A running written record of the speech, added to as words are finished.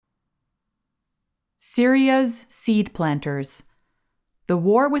Syria's seed planters. The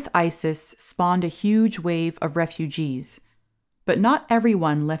war with ISIS spawned a huge wave of refugees, but not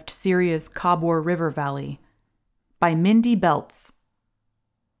everyone left Syria's Khabur River Valley. By Mindy Belz.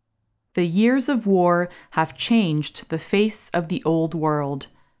 The years of war have changed the face of the old world.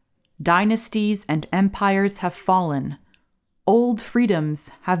 Dynasties and empires have fallen. Old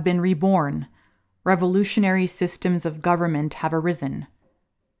freedoms have been reborn. Revolutionary systems of government have arisen.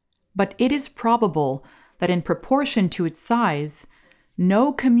 But it is probable that in proportion to its size,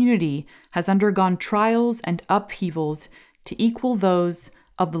 no community has undergone trials and upheavals to equal those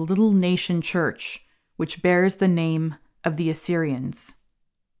of the little nation church, which bears the name of the Assyrians.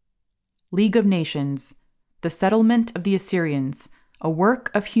 League of Nations, The Settlement of the Assyrians, A Work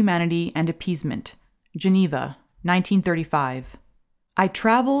of Humanity and Appeasement, Geneva, 1935. I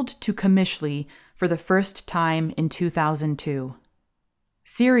traveled to Qamishli for the first time in 2002.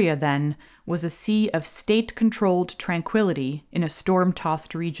 Syria, then, was a sea of state-controlled tranquility in a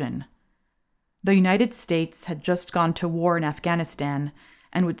storm-tossed region. The United States had just gone to war in Afghanistan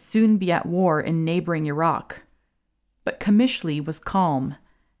and would soon be at war in neighboring Iraq. But Qamishli was calm,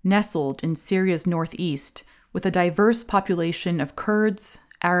 nestled in Syria's northeast, with a diverse population of Kurds,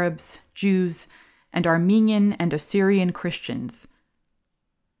 Arabs, Jews, and Armenian and Assyrian Christians.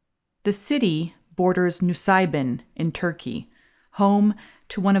 The city borders Nusaybin in Turkey, home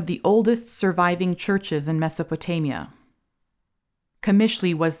to one of the oldest surviving churches in Mesopotamia.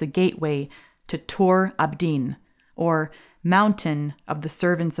 Qamishli was the gateway to Tur Abdin, or Mountain of the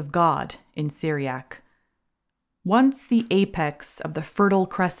Servants of God in Syriac. Once the apex of the Fertile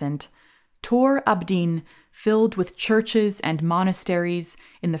Crescent, Tur Abdin filled with churches and monasteries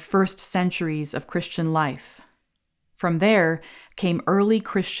in the first centuries of Christian life. From there came early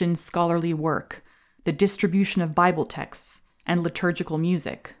Christian scholarly work, the distribution of Bible texts, and liturgical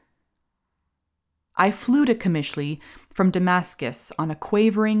music. I flew to Qamishli from Damascus on a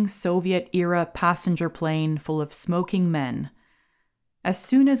quavering Soviet-era passenger plane full of smoking men. As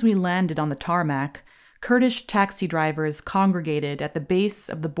soon as we landed on the tarmac, Kurdish taxi drivers congregated at the base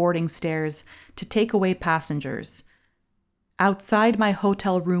of the boarding stairs to take away passengers. Outside my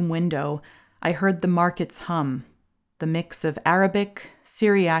hotel room window, I heard the markets hum, the mix of Arabic,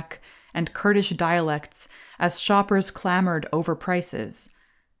 Syriac, and Kurdish dialects as shoppers clamored over prices.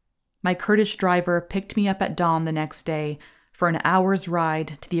 My Kurdish driver picked me up at dawn the next day for an hour's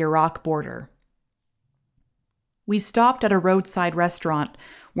ride to the Iraq border. We stopped at a roadside restaurant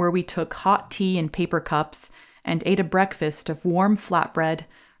where we took hot tea in paper cups and ate a breakfast of warm flatbread,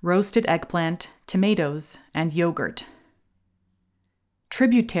 roasted eggplant, tomatoes, and yogurt.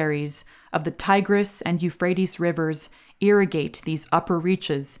 Tributaries of the Tigris and Euphrates rivers irrigate these upper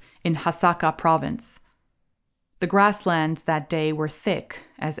reaches in Hasaka province. The grasslands that day were thick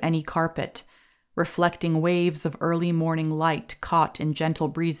as any carpet, reflecting waves of early morning light caught in gentle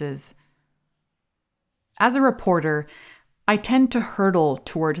breezes. As a reporter, I tend to hurtle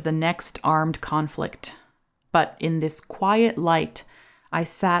toward the next armed conflict, but in this quiet light, I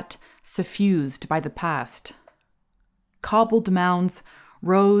sat suffused by the past. Cobbled mounds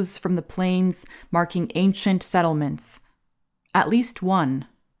rose from the plains marking ancient settlements. At least one,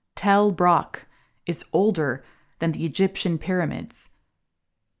 Tel Brak, is older than the Egyptian pyramids.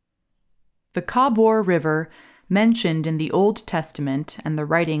 The Khabur River, mentioned in the Old Testament and the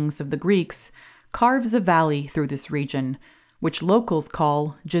writings of the Greeks, carves a valley through this region, which locals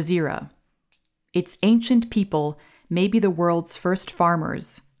call Jazira. Its ancient people may be the world's first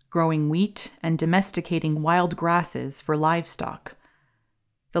farmers, growing wheat and domesticating wild grasses for livestock.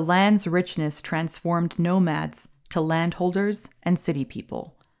 The land's richness transformed nomads to landholders and city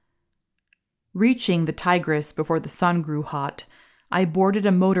people. Reaching the Tigris before the sun grew hot, I boarded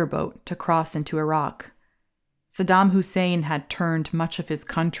a motorboat to cross into Iraq. Saddam Hussein had turned much of his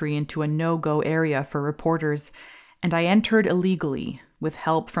country into a no-go area for reporters, and I entered illegally with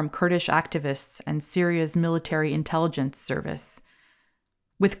help from Kurdish activists and Syria's military intelligence service.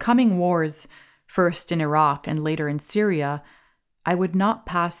 With coming wars, first in Iraq and later in Syria, I would not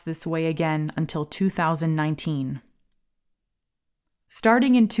pass this way again until 2019.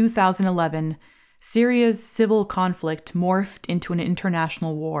 Starting in 2011, Syria's civil conflict morphed into an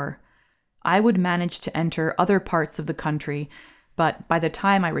international war. I would manage to enter other parts of the country, but by the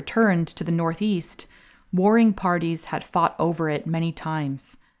time I returned to the northeast, warring parties had fought over it many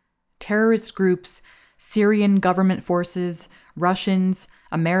times. Terrorist groups, Syrian government forces, Russians,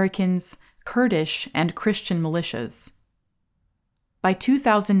 Americans, Kurdish, and Christian militias. By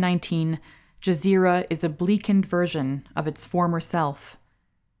 2019, Jazira is a bleakened version of its former self.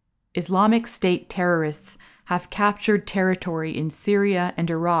 Islamic State terrorists have captured territory in Syria and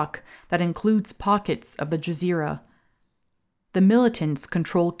Iraq that includes pockets of the Jazeera. The militants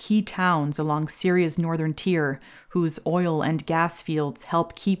control key towns along Syria's northern tier, whose oil and gas fields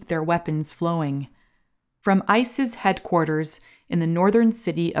help keep their weapons flowing. From ISIS headquarters in the northern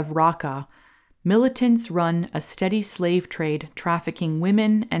city of Raqqa, militants run a steady slave trade trafficking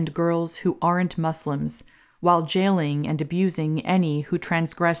women and girls who aren't Muslims, while jailing and abusing any who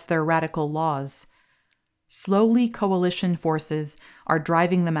transgress their radical laws. Slowly, coalition forces are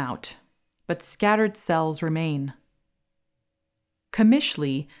driving them out, but scattered cells remain.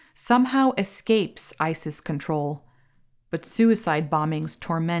 Qamishli somehow escapes ISIS control, but suicide bombings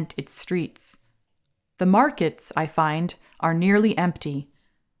torment its streets. The markets, I find, are nearly empty.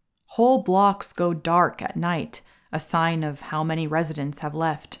 Whole blocks go dark at night, a sign of how many residents have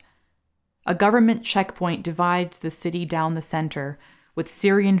left. A government checkpoint divides the city down the center, with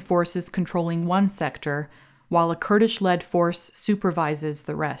Syrian forces controlling one sector, while a Kurdish-led force supervises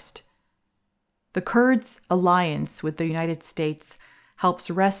the rest. The Kurds' alliance with the United States helps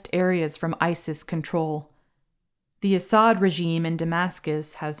wrest areas from ISIS control. The Assad regime in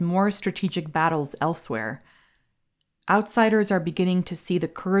Damascus has more strategic battles elsewhere. Outsiders are beginning to see the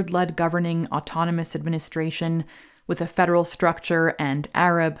Kurd-led governing autonomous administration with a federal structure and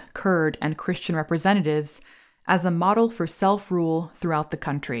Arab, Kurd, and Christian representatives as a model for self-rule throughout the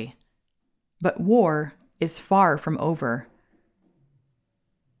country. But war is far from over.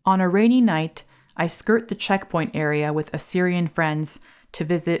 On a rainy night, I skirt the checkpoint area with Assyrian friends to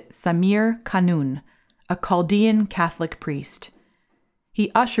visit Samir Kanun, a Chaldean Catholic priest.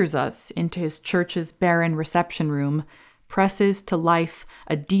 He ushers us into his church's barren reception room, presses to life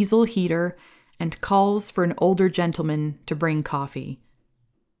a diesel heater, and calls for an older gentleman to bring coffee.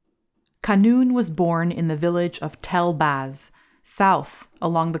 Kanun was born in the village of Tel Baz, south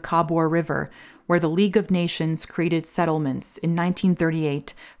along the Kabur River, where the League of Nations created settlements in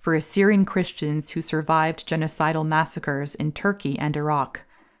 1938 for Assyrian Christians who survived genocidal massacres in Turkey and Iraq.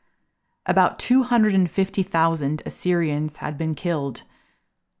 About 250,000 Assyrians had been killed.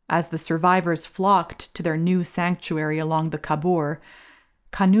 As the survivors flocked to their new sanctuary along the Kabur,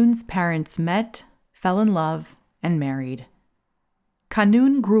 Kanun's parents met, fell in love, and married.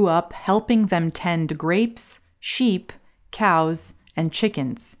 Kanun grew up helping them tend grapes, sheep, cows, and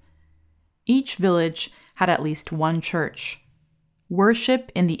chickens. Each village had at least one church.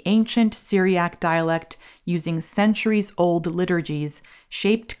 Worship in the ancient Syriac dialect using centuries-old liturgies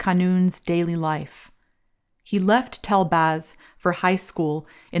shaped Kanun's daily life. He left Tel Baz for high school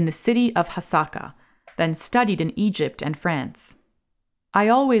in the city of Hasaka, then studied in Egypt and France. I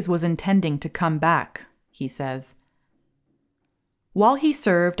always was intending to come back, he says. While he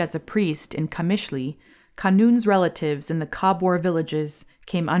served as a priest in Qamishli, Kanun's relatives in the Kabur villages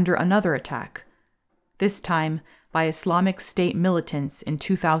came under another attack, this time by Islamic State militants in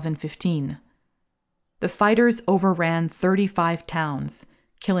 2015. The fighters overran 35 towns,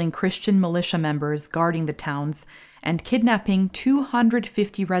 killing Christian militia members guarding the towns and kidnapping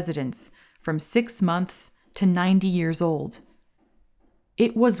 250 residents from 6 months to 90 years old.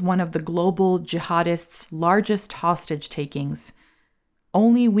 It was one of the global jihadists' largest hostage takings.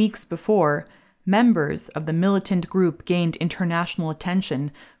 Only weeks before, members of the militant group gained international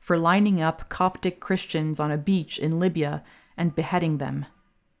attention for lining up Coptic Christians on a beach in Libya and beheading them.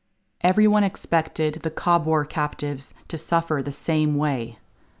 Everyone expected the Kabur captives to suffer the same way.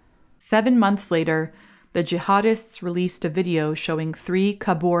 7 months later, the jihadists released a video showing 3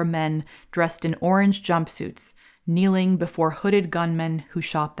 Kabur men dressed in orange jumpsuits kneeling before hooded gunmen who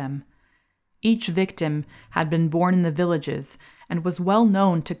shot them. Each victim had been born in the villages and was well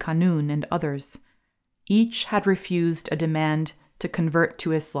known to Kanun and others. Each had refused a demand to convert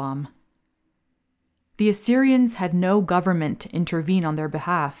to Islam. The Assyrians had no government to intervene on their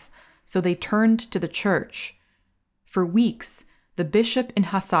behalf, so they turned to the church. For weeks, the bishop in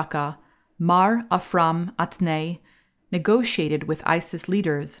Hasaka, Mar Afram Atnei, negotiated with ISIS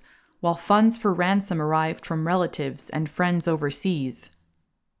leaders while funds for ransom arrived from relatives and friends overseas.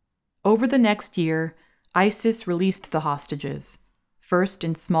 Over the next year, ISIS released the hostages, first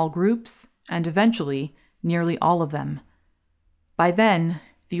in small groups and eventually nearly all of them. By then,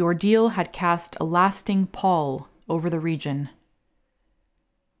 the ordeal had cast a lasting pall over the region.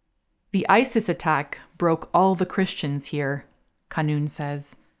 The ISIS attack broke all the Christians here, Kanun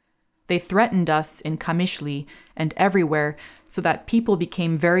says. They threatened us in Qamishli and everywhere so that people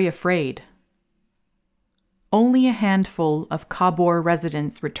became very afraid. Only a handful of Kabur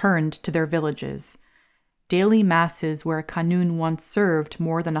residents returned to their villages. Daily masses where Kanun once served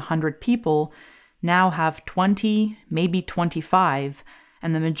more than 100 people now have 20, maybe 25,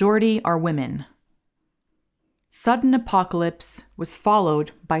 and the majority are women. Sudden apocalypse was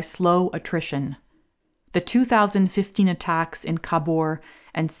followed by slow attrition. The 2015 attacks in Kabul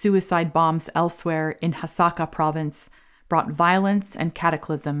and suicide bombs elsewhere in Hasaka province brought violence and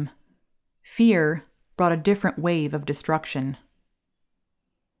cataclysm. Fear brought a different wave of destruction.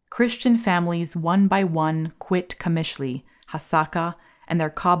 Christian families one by one quit Kamishli, Hasaka, and their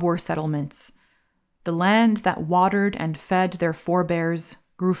Kabul settlements. The land that watered and fed their forebears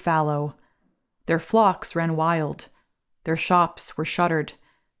grew fallow. Their flocks ran wild. Their shops were shuttered.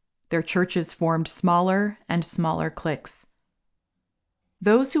 Their churches formed smaller and smaller cliques.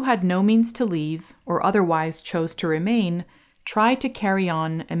 Those who had no means to leave or otherwise chose to remain tried to carry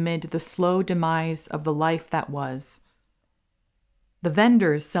on amid the slow demise of the life that was. The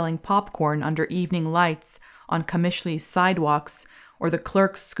vendors selling popcorn under evening lights on Kamishli's sidewalks or the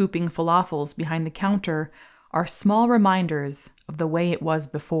clerks scooping falafels behind the counter are small reminders of the way it was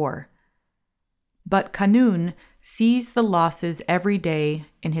before. But Kanun sees the losses every day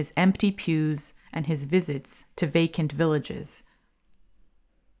in his empty pews and his visits to vacant villages.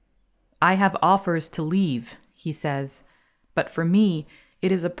 I have offers to leave, he says, but for me,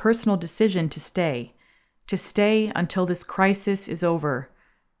 it is a personal decision to stay until this crisis is over.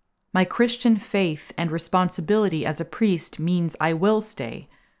 My Christian faith and responsibility as a priest means I will stay.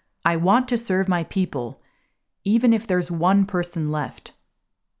 I want to serve my people, even if there's one person left.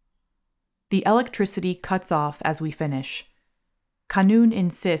 The electricity cuts off as we finish. Kanun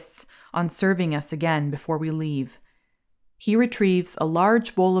insists on serving us again before we leave. He retrieves a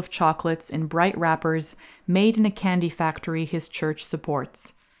large bowl of chocolates in bright wrappers made in a candy factory his church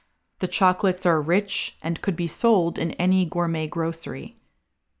supports. The chocolates are rich and could be sold in any gourmet grocery.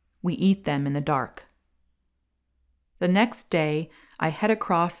 We eat them in the dark. The next day, I head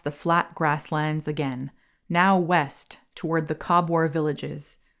across the flat grasslands again, now west toward the Kabul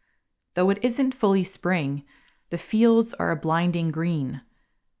villages. Though it isn't fully spring, the fields are a blinding green.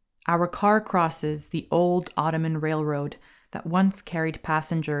 Our car crosses the old Ottoman railroad that once carried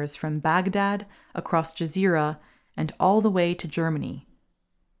passengers from Baghdad across Jazeera and all the way to Germany.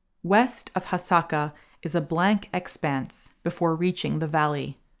 West of Hasaka is a blank expanse before reaching the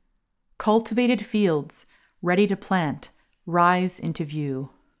valley. Cultivated fields, ready to plant, rise into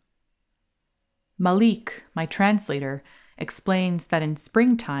view. Malik, my translator, explains that in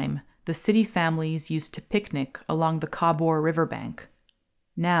springtime, the city families used to picnic along the Kabul riverbank.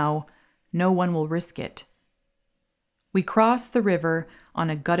 Now, no one will risk it. We cross the river on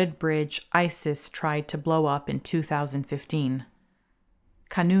a gutted bridge ISIS tried to blow up in 2015.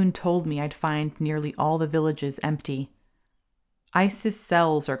 Kanun told me I'd find nearly all the villages empty. ISIS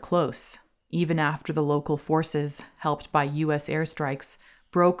cells are close, even after the local forces, helped by U.S. airstrikes,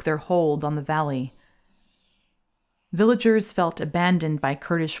 broke their hold on the valley. Villagers felt abandoned by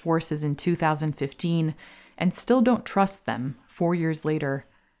Kurdish forces in 2015 and still don't trust them 4 years later.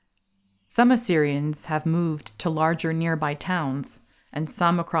 Some Assyrians have moved to larger nearby towns, and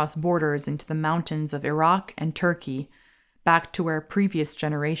some across borders into the mountains of Iraq and Turkey, back to where previous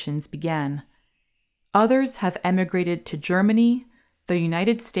generations began. Others have emigrated to Germany, the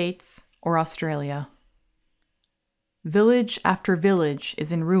United States, or Australia. Village after village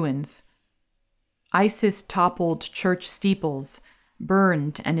is in ruins. ISIS toppled church steeples,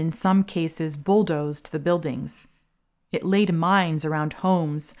 burned and in some cases bulldozed the buildings. It laid mines around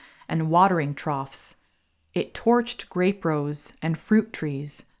homes and watering troughs. It torched grape rows and fruit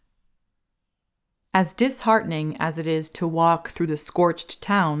trees. As disheartening as it is to walk through the scorched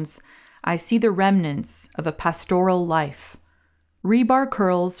towns, I see the remnants of a pastoral life. Rebar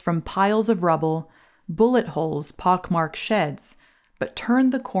curls from piles of rubble, bullet holes pockmark sheds, but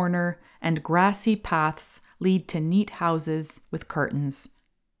turn the corner and grassy paths lead to neat houses with curtains.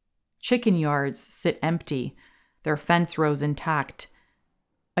 Chicken yards sit empty, their fence rows intact.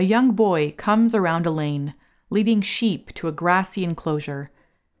 A young boy comes around a lane, leading sheep to a grassy enclosure.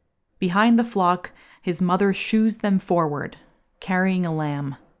 Behind the flock, his mother shoos them forward, carrying a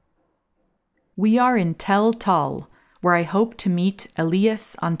lamb. We are in Tel Tal, where I hope to meet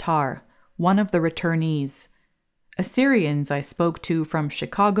Elias Antar, one of the returnees. Assyrians I spoke to from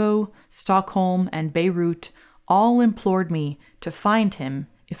Chicago, Stockholm, and Beirut all implored me to find him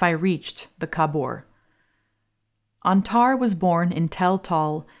if I reached the Kabul. Antar was born in Tel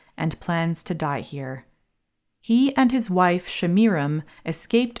Tal and plans to die here. He and his wife Shamiram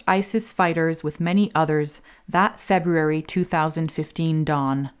escaped ISIS fighters with many others that February 2015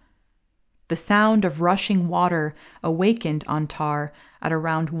 dawn. The sound of rushing water awakened Antar at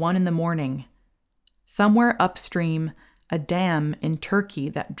around 1 a.m. Somewhere upstream, a dam in Turkey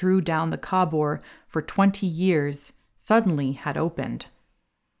that drew down the Kabul for 20 years suddenly had opened.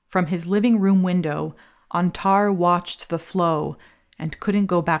 From his living room window, Antar watched the flow and couldn't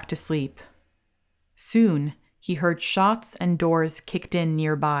go back to sleep. Soon, he heard shots and doors kicked in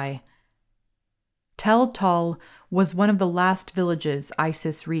nearby. Tel Tal was one of the last villages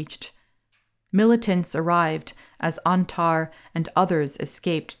ISIS reached. Militants arrived as Antar and others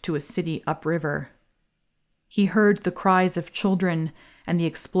escaped to a city upriver. He heard the cries of children and the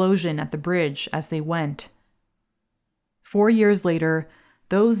explosion at the bridge as they went. 4 years later,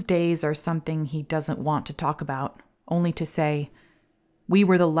 those days are something he doesn't want to talk about, only to say, "We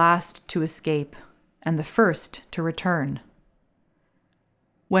were the last to escape and the first to return."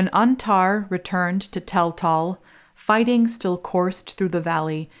 When Antar returned to Tel Tal, fighting still coursed through the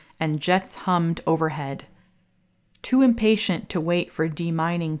valley and jets hummed overhead. Too impatient to wait for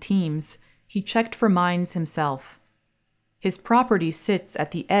demining teams, he checked for mines himself. His property sits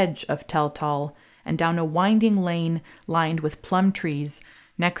at the edge of Tel Tal and down a winding lane lined with plum trees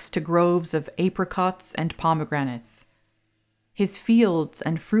next to groves of apricots and pomegranates. His fields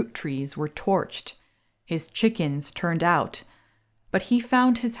and fruit trees were torched, his chickens turned out, but he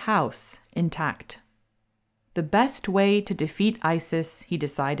found his house intact. The best way to defeat ISIS, he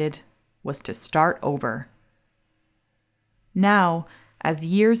decided, was to start over. Now, as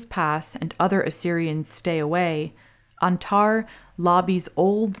years pass and other Assyrians stay away, Antar lobbies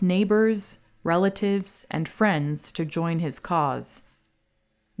old neighbors, relatives, and friends to join his cause.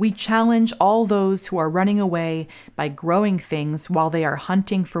 "We challenge all those who are running away by growing things while they are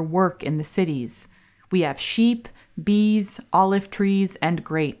hunting for work in the cities. We have sheep, bees, olive trees, and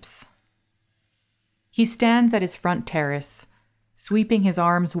grapes." He stands at his front terrace, sweeping his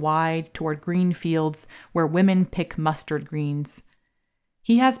arms wide toward green fields where women pick mustard greens.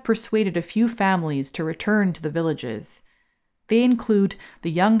 He has persuaded a few families to return to the villages. They include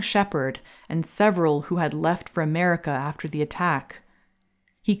the young shepherd and several who had left for America after the attack.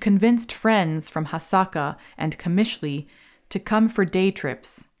 He convinced friends from Hasaka and Kamishli to come for day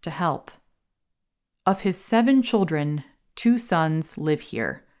trips to help. Of his 7 children, 2 sons live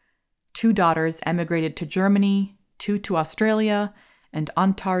here. 2 daughters emigrated to Germany, 2 to Australia, and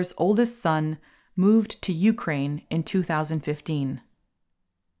Antar's oldest son moved to Ukraine in 2015.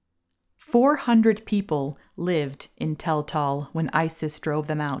 400 people lived in Tel Tal when ISIS drove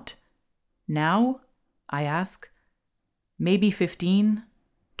them out. Now, I ask, maybe 15,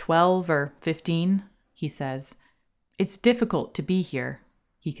 12 or 15, he says. It's difficult to be here,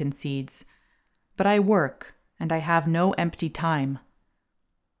 he concedes, but I work and I have no empty time.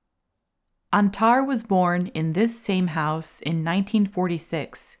 Antar was born in this same house in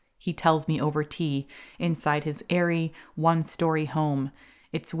 1946, he tells me over tea, inside his airy, one-story home,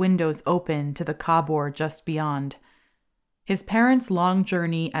 its windows open to the Kabor just beyond. His parents' long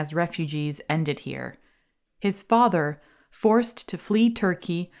journey as refugees ended here. His father, forced to flee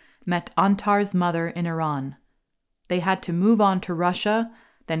Turkey, met Antar's mother in Iran. They had to move on to Russia,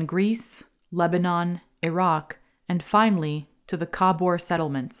 then Greece, Lebanon, Iraq, and finally to the Kabor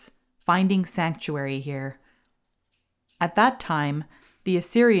settlements, finding sanctuary here. At that time, the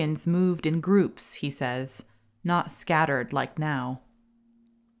Assyrians moved in groups, he says, not scattered like now.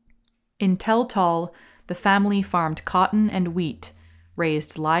 In Tel Tal, the family farmed cotton and wheat,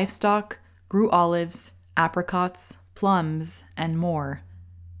 raised livestock, grew olives, apricots, plums, and more.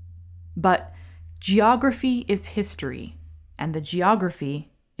 But geography is history, and the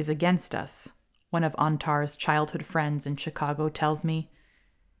geography is against us, one of Antar's childhood friends in Chicago tells me.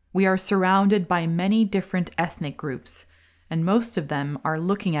 We are surrounded by many different ethnic groups, and most of them are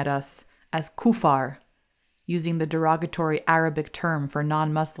looking at us as kufar, using the derogatory Arabic term for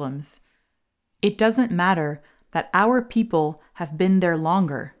non-Muslims. It doesn't matter that our people have been there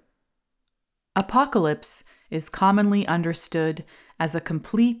longer. Apocalypse is commonly understood as a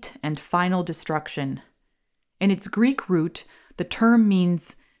complete and final destruction. In its Greek root, the term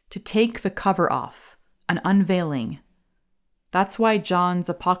means to take the cover off, an unveiling. That's why John's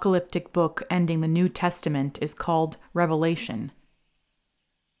apocalyptic book ending the New Testament is called Revelation.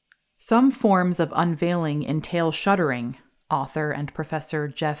 Some forms of unveiling entail shuddering, author and Professor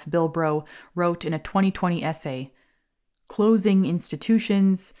Jeff Bilbrow wrote in a 2020 essay, closing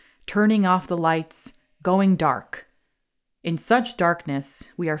institutions, turning off the lights, going dark. In such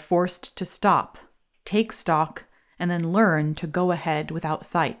darkness, we are forced to stop, take stock, and then learn to go ahead without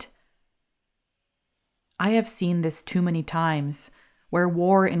sight. I have seen this too many times, where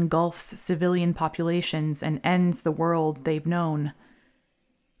war engulfs civilian populations and ends the world they've known.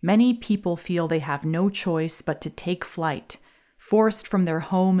 Many people feel they have no choice but to take flight, forced from their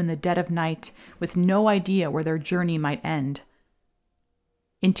home in the dead of night with no idea where their journey might end.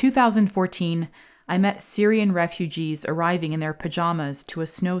 In 2014, I met Syrian refugees arriving in their pajamas to a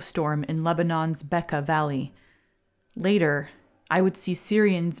snowstorm in Lebanon's Bekaa Valley. Later, I would see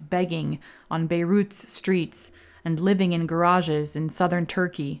Syrians begging on Beirut's streets and living in garages in southern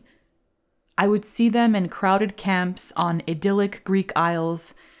Turkey. I would see them in crowded camps on idyllic Greek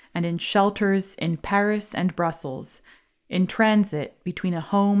isles and in shelters in Paris and Brussels, in transit between a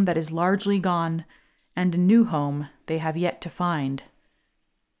home that is largely gone and a new home they have yet to find.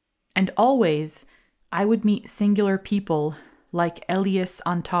 And always, I would meet singular people like Elias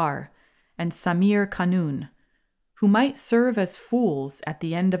Antar and Samir Kanun, who might serve as fools at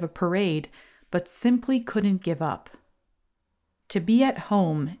the end of a parade but simply couldn't give up. To be at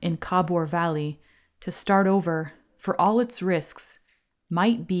home in Kabor Valley, to start over, for all its risks,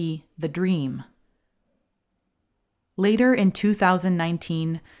 might be the dream. Later in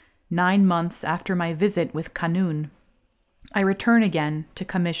 2019, 9 months after my visit with Kanun, I return again to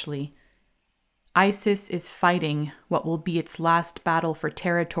Qamishli. ISIS is fighting what will be its last battle for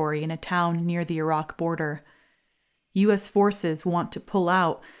territory in a town near the Iraq border. U.S. forces want to pull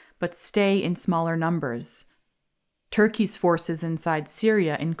out, but stay in smaller numbers. Turkey's forces inside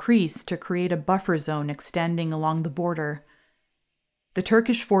Syria increase to create a buffer zone extending along the border. The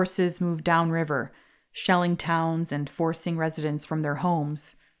Turkish forces move downriver, shelling towns and forcing residents from their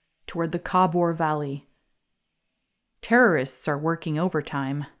homes toward the Kabor Valley. Terrorists are working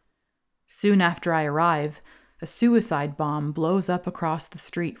overtime. Soon after I arrive, a suicide bomb blows up across the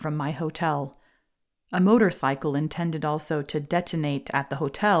street from my hotel. A motorcycle intended also to detonate at the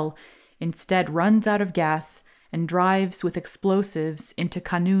hotel instead runs out of gas and drives with explosives into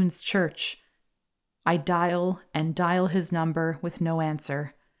Kanun's church. I dial and dial his number with no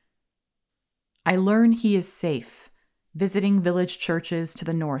answer. I learn he is safe, visiting village churches to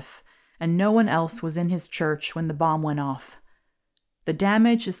the north, and no one else was in his church when the bomb went off. The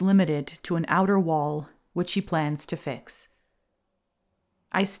damage is limited to an outer wall, which he plans to fix.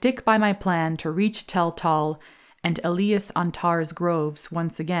 I stick by my plan to reach Tel Tal and Elias Antar's groves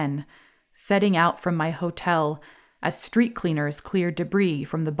once again, setting out from my hotel as street cleaners clear debris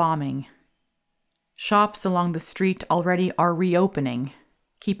from the bombing. Shops along the street already are reopening,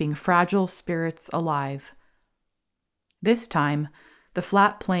 keeping fragile spirits alive. This time, the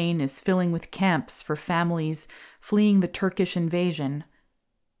flat plain is filling with camps for families fleeing the Turkish invasion.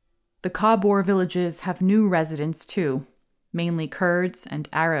 The Kabor villages have new residents too, mainly Kurds and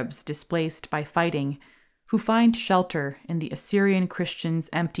Arabs displaced by fighting, who find shelter in the Assyrian Christians'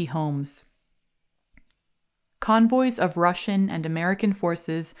 empty homes. Convoys of Russian and American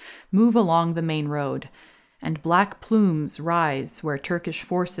forces move along the main road, and black plumes rise where Turkish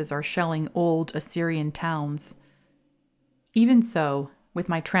forces are shelling old Assyrian towns. Even so, with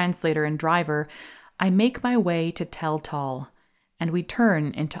my translator and driver, I make my way to Tel Tal, and we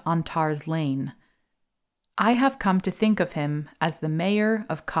turn into Antar's lane. I have come to think of him as the mayor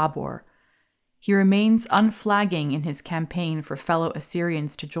of Kabor. He remains unflagging in his campaign for fellow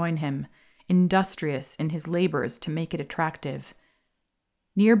Assyrians to join him, industrious in his labors to make it attractive.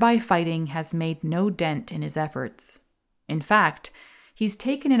 Nearby fighting has made no dent in his efforts. In fact, he's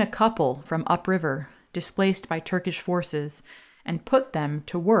taken in a couple from upriver, displaced by Turkish forces, and put them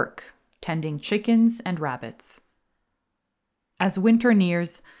to work, tending chickens and rabbits. As winter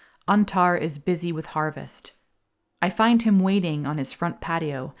nears, Antar is busy with harvest. I find him waiting on his front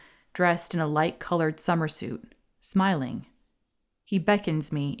patio, dressed in a light-colored summer suit, smiling. He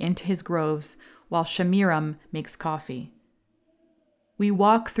beckons me into his groves while Shamiram makes coffee. We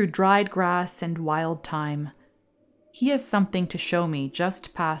walk through dried grass and wild thyme. He has something to show me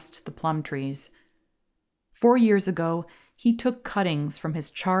just past the plum trees. 4 years ago, he took cuttings from his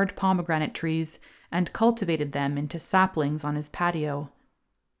charred pomegranate trees and cultivated them into saplings on his patio.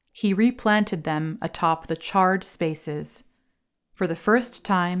 He replanted them atop the charred spaces. For the first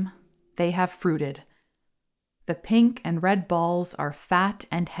time, they have fruited. The pink and red balls are fat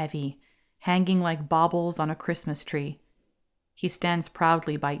and heavy, hanging like baubles on a Christmas tree. He stands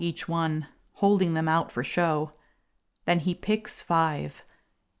proudly by each one, holding them out for show. Then he picks 5.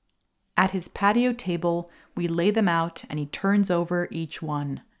 At his patio table, we lay them out and he turns over each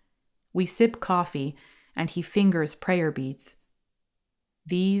one. We sip coffee and he fingers prayer beads.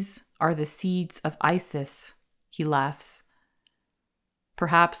 These are the seeds of ISIS, he laughs.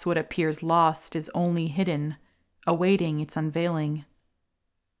 Perhaps what appears lost is only hidden, awaiting its unveiling.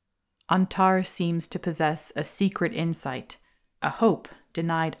 Antar seems to possess a secret insight, a hope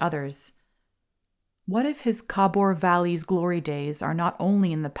denied others. What if his Kabor Valley's glory days are not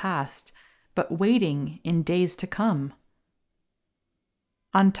only in the past, but waiting in days to come?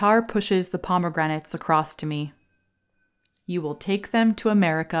 Antar pushes the pomegranates across to me. You will take them to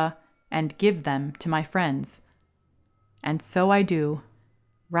America and give them to my friends. And so I do,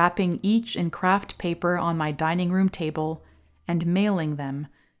 wrapping each in craft paper on my dining room table and mailing them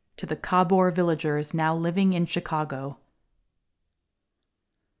to the Kabul villagers now living in Chicago.